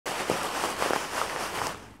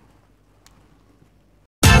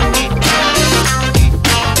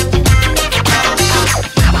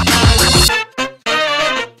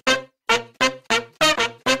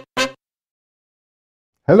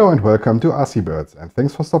Hello and welcome to RC Birds, and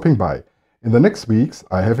thanks for stopping by. In the next weeks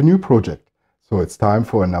I have a new project, so it's time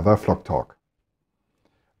for another vlog talk.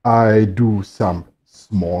 I do some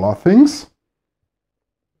smaller things.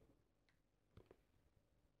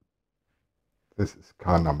 This is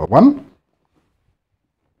car number 1.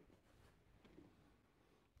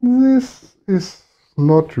 This is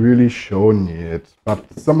not really shown yet,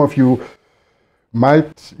 but some of you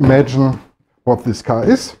might imagine what this car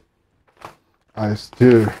is. I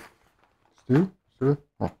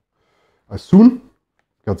soon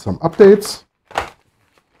got some updates.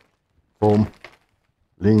 Boom,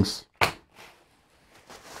 links.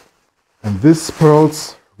 And this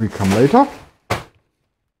pearls will come later.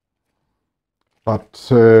 But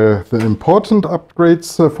the important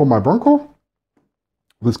upgrades for my Bronco,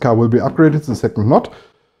 this car will be upgraded. The second knot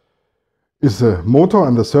is the motor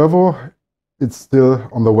and the servo. It's still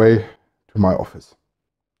on the way to my office.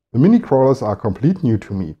 The mini crawlers are complete new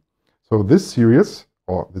to me. So this series,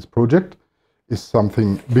 or this project, is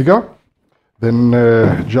something bigger than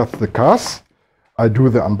just the cars. I do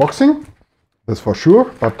the unboxing, that's for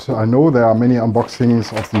sure, but I know there are many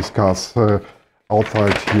unboxings of these cars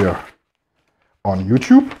outside here on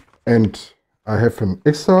YouTube. And I have an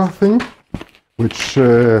extra thing, which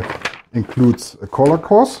includes a color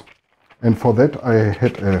course. And for that I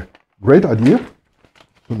had a great idea.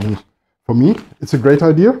 For me, it's a great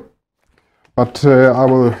idea, but I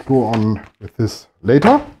will go on with this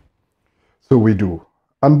later. So we do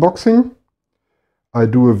unboxing. I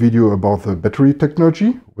do a video about the battery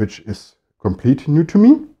technology, which is completely new to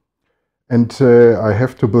me. And I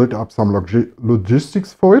have to build up some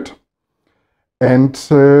logistics for it. And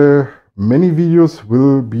many videos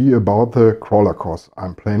will be about the crawler course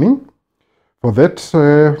I'm planning. For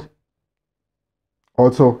that,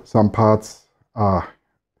 also some parts are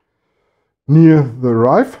near the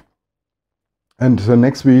arrive, and the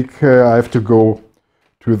next week I have to go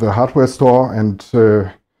to the hardware store and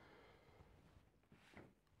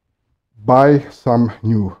buy some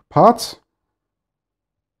new parts.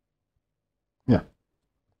 Yeah,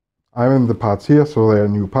 I have the parts here, so they are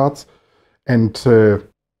new parts, and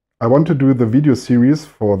I want to do the video series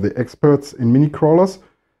for the experts in mini crawlers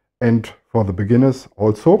and for the beginners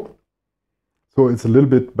also. So it's a little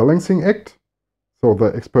bit balancing act, so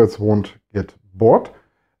the experts won't get bored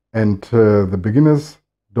and the beginners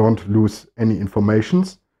don't lose any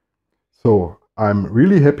informations. So I'm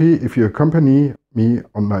really happy if you accompany me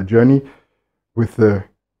on my journey with the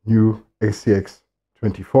new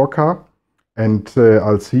SCX24 car, and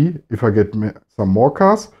I'll see if I get some more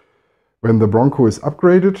cars. When the Bronco is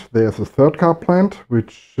upgraded, there's a third car planned,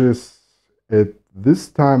 which is at this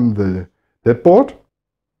time the deadbolt,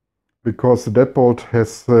 because the deadbolt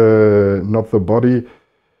has not the body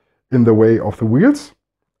in the way of the wheels.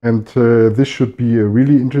 And this should be a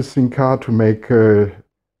really interesting car to make a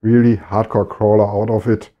really hardcore crawler out of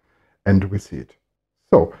it, and we see it.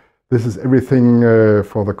 So this is everything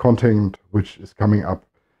for the content which is coming up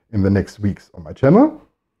in the next weeks on my channel.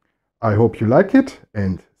 I hope you like it,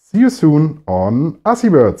 and see you soon on RC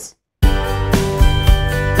Birds.